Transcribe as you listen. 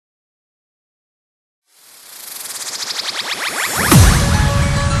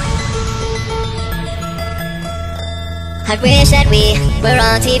I wish that we were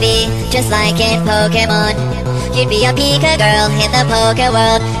on TV, just like in Pokemon. You'd be a Pika girl in the Poke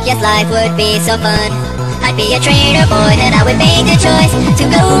world. Yes, life would be so fun. I'd be a trainer boy, and I would make the choice to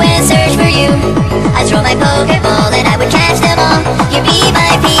go and search for you. I'd throw my Pokeball and I would catch them all. You'd be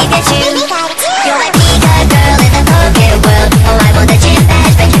my Pikachu. You're my Pika girl in the Poke world. Oh, I want the gym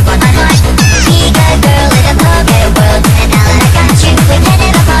badge, but you want my heart. Pika girl in the Poke world, and now that I got you, we can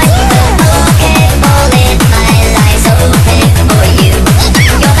never part. The Pokeball in my life's open for you.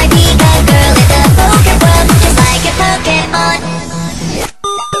 You're my Pika girl in the Poke world, just like a Pokemon.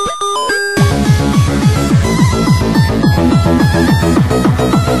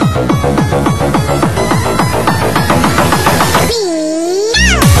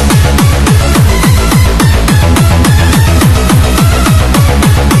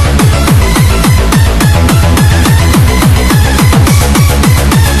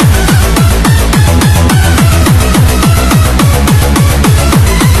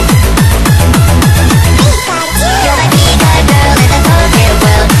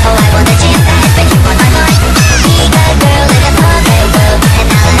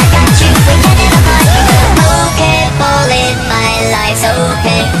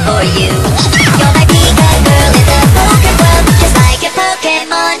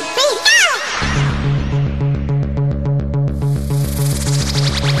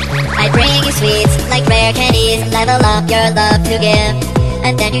 I bring you sweets like rare candies, level up your love to give,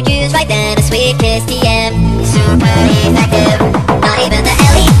 and then you choose right then a sweet kiss TM. Super effective. Not even the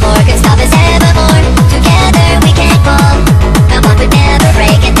Elite Four can stop us evermore. Together we can fall. Our bond would never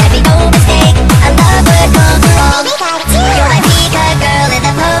break and there'd be no mistake. Our love would conquer all. You're my Pika girl in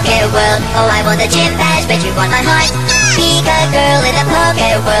the Poke world. Oh, I want the gym badge, but you want my heart. Pika girl in the Poke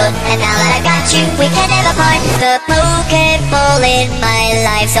world, and now that I got you, we can never part. The Pokeball in my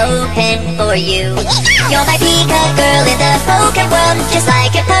life's open for you. You're my Pika girl in the Poke world, just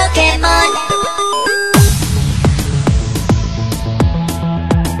like a Pokemon.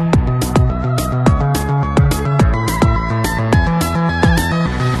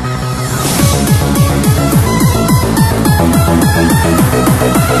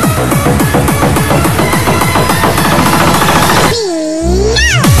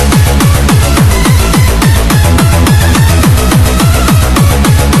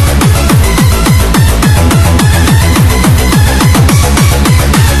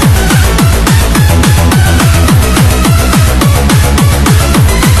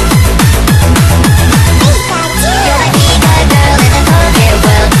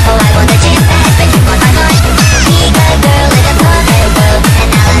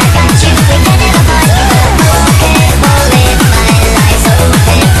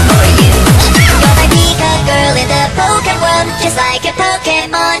 Just like a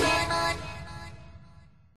Pokemon.